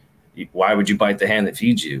housing, why would you bite the hand that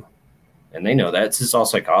feeds you? And they know that. It's all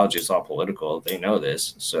psychology. It's all political. They know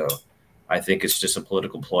this. So I think it's just a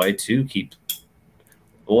political ploy to keep.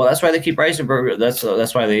 Well, that's why they keep rising. That's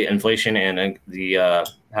why the inflation and the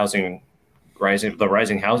housing. The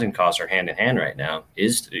rising housing costs are hand in hand right now.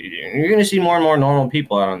 You're going to see more and more normal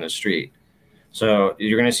people out on the street. So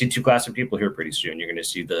you're going to see two classes of people here pretty soon. You're going to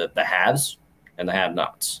see the haves and the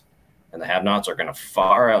have-nots, and the have-nots are going to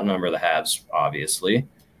far outnumber the haves, obviously.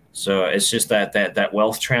 So it's just that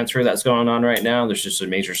wealth transfer that's going on right now. There's just a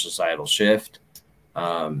major societal shift.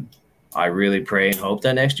 I really pray and hope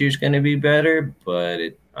that next year's going to be better, but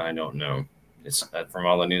I don't know. It's from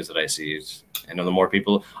all the news that I see. I know the more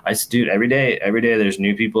people dude, every day there's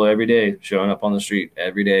new people every day showing up on the street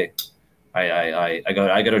every day. I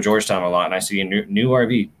go to Georgetown a lot and I see a new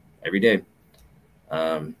RV every day.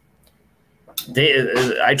 I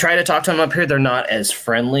try to talk to them up here. They're not as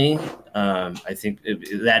friendly. I think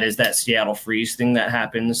that is that Seattle freeze thing that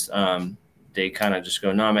happens. They kind of just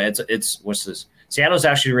go, no, man, it's what's this? Seattle's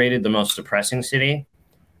actually rated the most depressing city.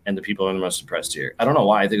 And the people are the most depressed here. I don't know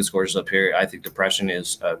why. I think it's gorgeous up here. I think depression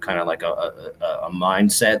is kind of like a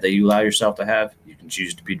mindset that you allow yourself to have. You can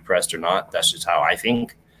choose to be depressed or not. That's just how I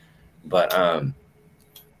think. But a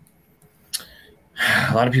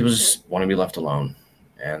lot of people just want to be left alone,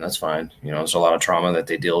 and that's fine. You know, there's a lot of trauma that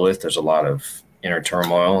they deal with. There's a lot of inner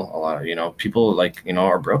turmoil. A lot of, you know, people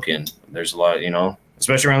are broken. There's a lot,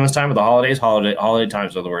 especially around this time of the holidays. Holiday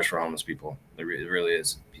times are the worst for homeless people. It really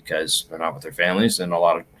is, because they're not with their families, and a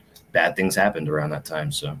lot of bad things happened around that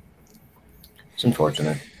time. So it's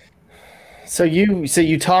unfortunate. So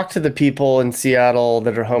you talk to the people in Seattle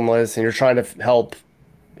that are homeless, and you're trying to help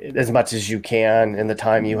as much as you can in the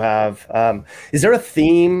time you have. Is there a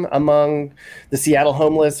theme among the Seattle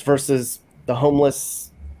homeless versus the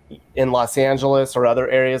homeless in Los Angeles or other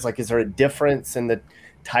areas? Like, is there a difference in the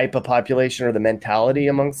type of population or the mentality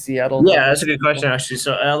among Seattle? Yeah, that's a good question, actually.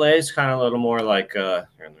 So LA is kind of a little more like here,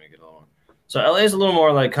 let me get a little more. So LA is a little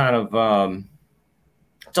more like kind of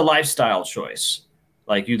it's a lifestyle choice.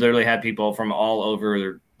 Like, you literally had people from all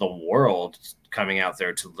over the world coming out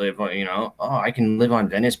there to live, I can live on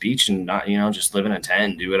Venice Beach and not, just live in a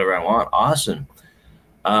tent, do whatever I want. Awesome.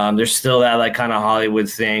 There's still that like kind of Hollywood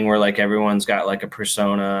thing where like everyone's got like a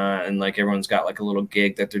persona and like everyone's got like a little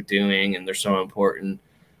gig that they're doing and they're so important.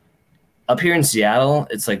 Up here in Seattle,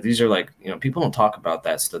 it's like these are like, people don't talk about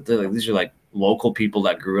that stuff. These are like local people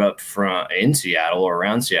that grew up in Seattle or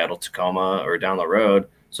around Seattle, Tacoma, or down the road.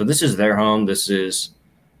 So this is their home. This is,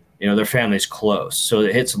 their family's close. So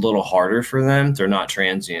it hits a little harder for them. They're not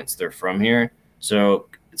transients. They're from here. So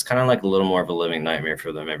it's kind of like a little more of a living nightmare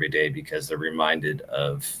for them every day because they're reminded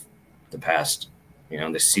of the past. You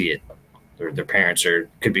know, they see it. Their parents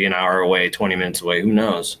could be an hour away, 20 minutes away, who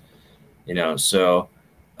knows? You know, so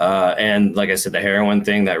and like I said, the heroin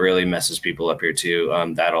thing that really messes people up here too.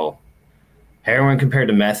 Heroin compared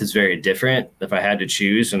to meth is very different. If I had to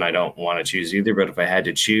choose, and I don't want to choose either, but if I had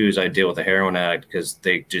to choose, I'd deal with a heroin addict because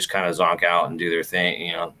they just kind of zonk out and do their thing.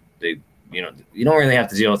 You know, you don't really have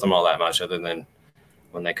to deal with them all that much other than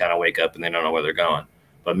when they kind of wake up and they don't know where they're going.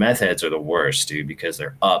 But meth heads are the worst, dude, because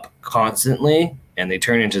they're up constantly and they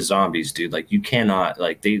turn into zombies, dude. Like you cannot,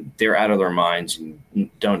 like they're out of their minds. And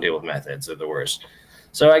don't deal with meth heads. They're the worst.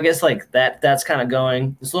 So I guess like that's kind of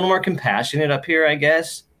going. It's a little more compassionate up here, I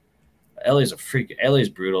guess. LA's LA's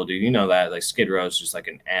brutal, dude. You know that. Like Skid Row is just like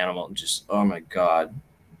an animal. Just, oh my God.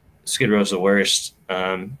 Skid Row's the worst.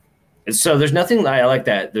 So there's nothing I like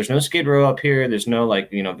that. There's no Skid Row up here. There's no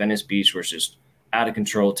like, you know, Venice Beach where it's just out of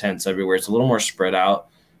control tents everywhere. It's a little more spread out.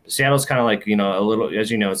 Seattle's kind of like, you know, a little,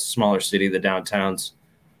 as you know, it's a smaller city, the downtowns.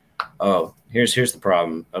 Oh, here's the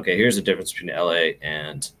problem. Okay, here's the difference between LA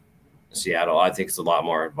and Seattle. I think it's a lot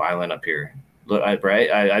more violent up here. Right?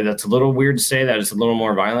 That's a little weird to say that it's a little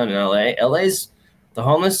more violent in LA. LA's, the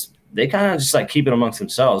homeless, they kind of just like keep it amongst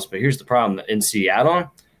themselves. But here's the problem. In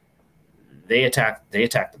Seattle, they attack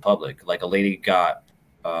the public. Like a lady got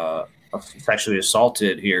sexually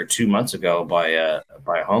assaulted here 2 months ago by a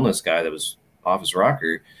homeless guy that was off his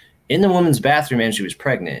rocker in the woman's bathroom, and she was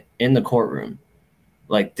pregnant in the courtroom.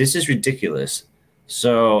 Like, this is ridiculous.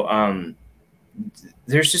 So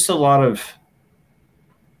there's just a lot of,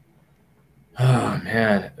 oh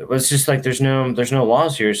man, it's just like there's no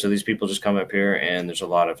laws here, so these people just come up here, and there's a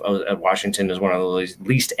lot of Washington is one of the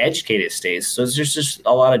least educated states, so there's just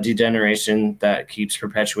a lot of degeneration that keeps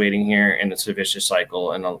perpetuating here, and it's a vicious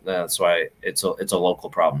cycle, and that's why it's a local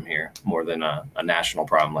problem here more than a national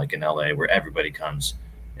problem like in LA where everybody comes.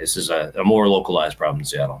 This is a more localized problem in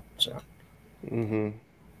Seattle. So,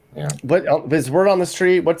 yeah. What is word on the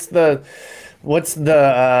street? What's the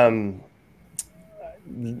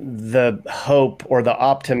hope or the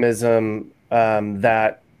optimism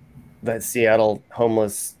that Seattle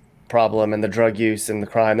homeless problem and the drug use and the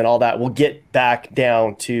crime and all that will get back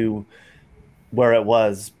down to where it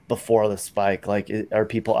was before the spike? Like, are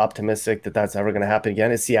people optimistic that that's ever going to happen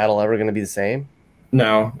again? Is Seattle ever going to be the same?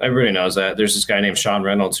 No, everybody knows that. There's this guy named Sean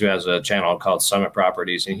Reynolds who has a channel called Summit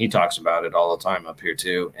Properties, and he talks about it all the time up here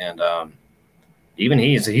too. And even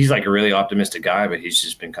he's like a really optimistic guy, but he's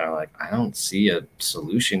just been kind of like, I don't see a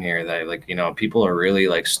solution here. That, like, you know, people are really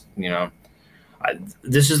like, you know,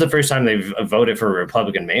 this is the first time they've voted for a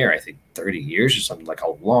Republican mayor, I think 30 years or something, like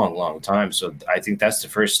a long, long time. So I think that's the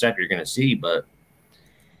first step you're going to see. But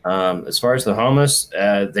as far as the homeless,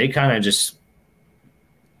 they kind of just,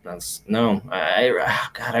 God,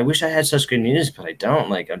 I wish I had such good news, but I don't.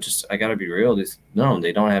 Like, I got to be real. They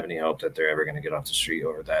don't have any hope that they're ever going to get off the street,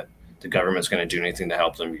 or that the government's going to do anything to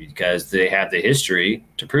help them, because they have the history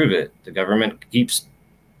to prove it. The government keeps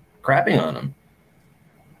crapping on them.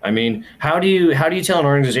 I mean, how do you tell an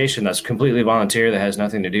organization that's completely volunteer, that has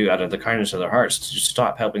nothing to do, out of the kindness of their hearts, to just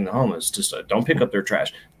stop helping the homeless? Just don't pick up their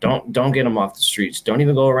trash. Don't get them off the streets. Don't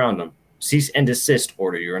even go around them. Cease and desist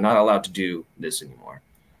order. You are not allowed to do this anymore.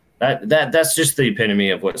 That's just the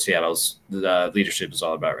epitome of what Seattle's leadership is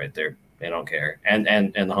all about right there. They don't care, and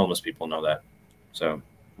the homeless people know that. So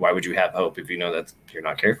why would you have hope if you know that you're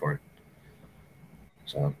not cared for?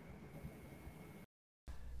 So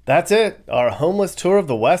that's it. Our homeless tour of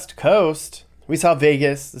the West Coast. We saw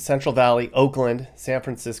Vegas, the Central Valley, Oakland, San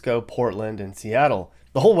Francisco, Portland, and Seattle.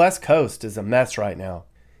 The whole West Coast is a mess right now.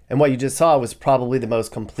 And what you just saw was probably the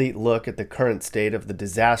most complete look at the current state of the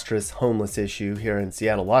disastrous homeless issue here in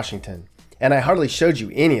Seattle, Washington. And I hardly showed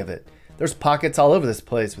you any of it. There's pockets all over this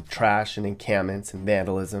place with trash and encampments and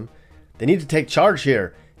vandalism. They need to take charge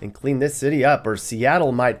here and clean this city up, or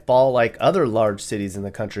Seattle might fall like other large cities in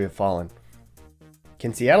the country have fallen.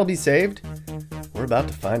 Can Seattle be saved? We're about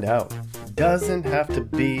to find out. Doesn't have to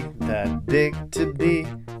be that big to be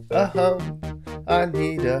a home. I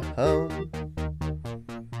need a home.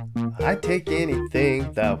 I'd take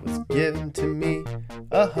anything that was given to me.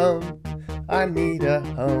 A home. I need a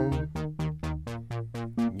home.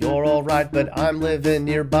 You're alright, but I'm living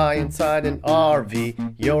nearby inside an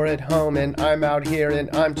RV. You're at home and I'm out here and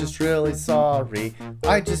I'm just really sorry.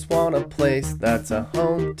 I just want a place that's a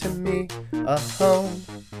home to me. A home.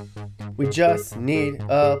 We just need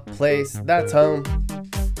a place that's home.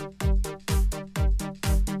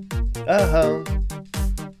 A home.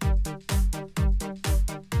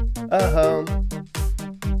 A home.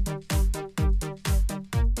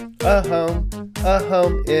 A home. A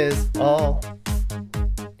home is all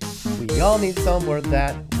We all need somewhere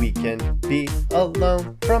that we can be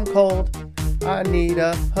alone from cold. I need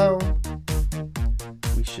a home.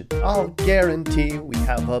 We should all guarantee we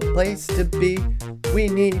have a place to be. We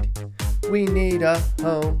need a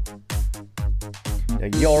home.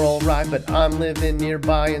 Now you're alright, but I'm living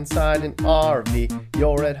nearby inside an RV.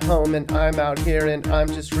 You're at home and I'm out here and I'm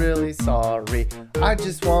just really sorry. I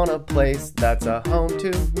just want a place that's a home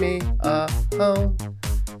to me, a home.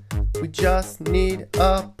 We just need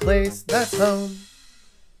a place that's home.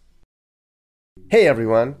 Hey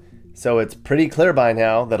everyone, so it's pretty clear by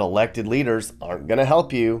now that elected leaders aren't going to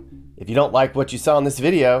help you. If you don't like what you saw in this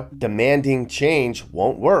video, demanding change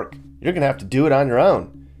won't work. You're going to have to do it on your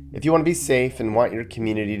own. If you want to be safe and want your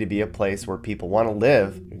community to be a place where people want to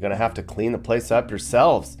live, you're going to have to clean the place up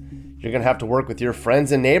yourselves. You're going to have to work with your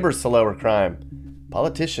friends and neighbors to lower crime.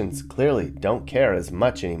 Politicians clearly don't care as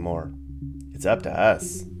much anymore. It's up to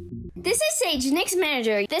us. This is Sage, Nick's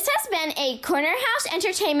manager. This has been a Corner House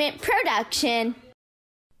Entertainment production.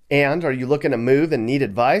 And are you looking to move and need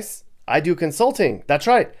advice? I do consulting. That's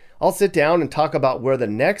right. I'll sit down and talk about where the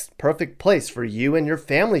next perfect place for you and your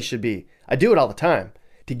family should be. I do it all the time.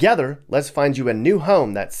 Together, let's find you a new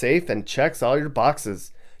home that's safe and checks all your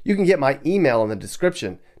boxes. You can get my email in the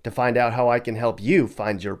description to find out how I can help you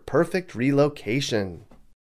find your perfect relocation.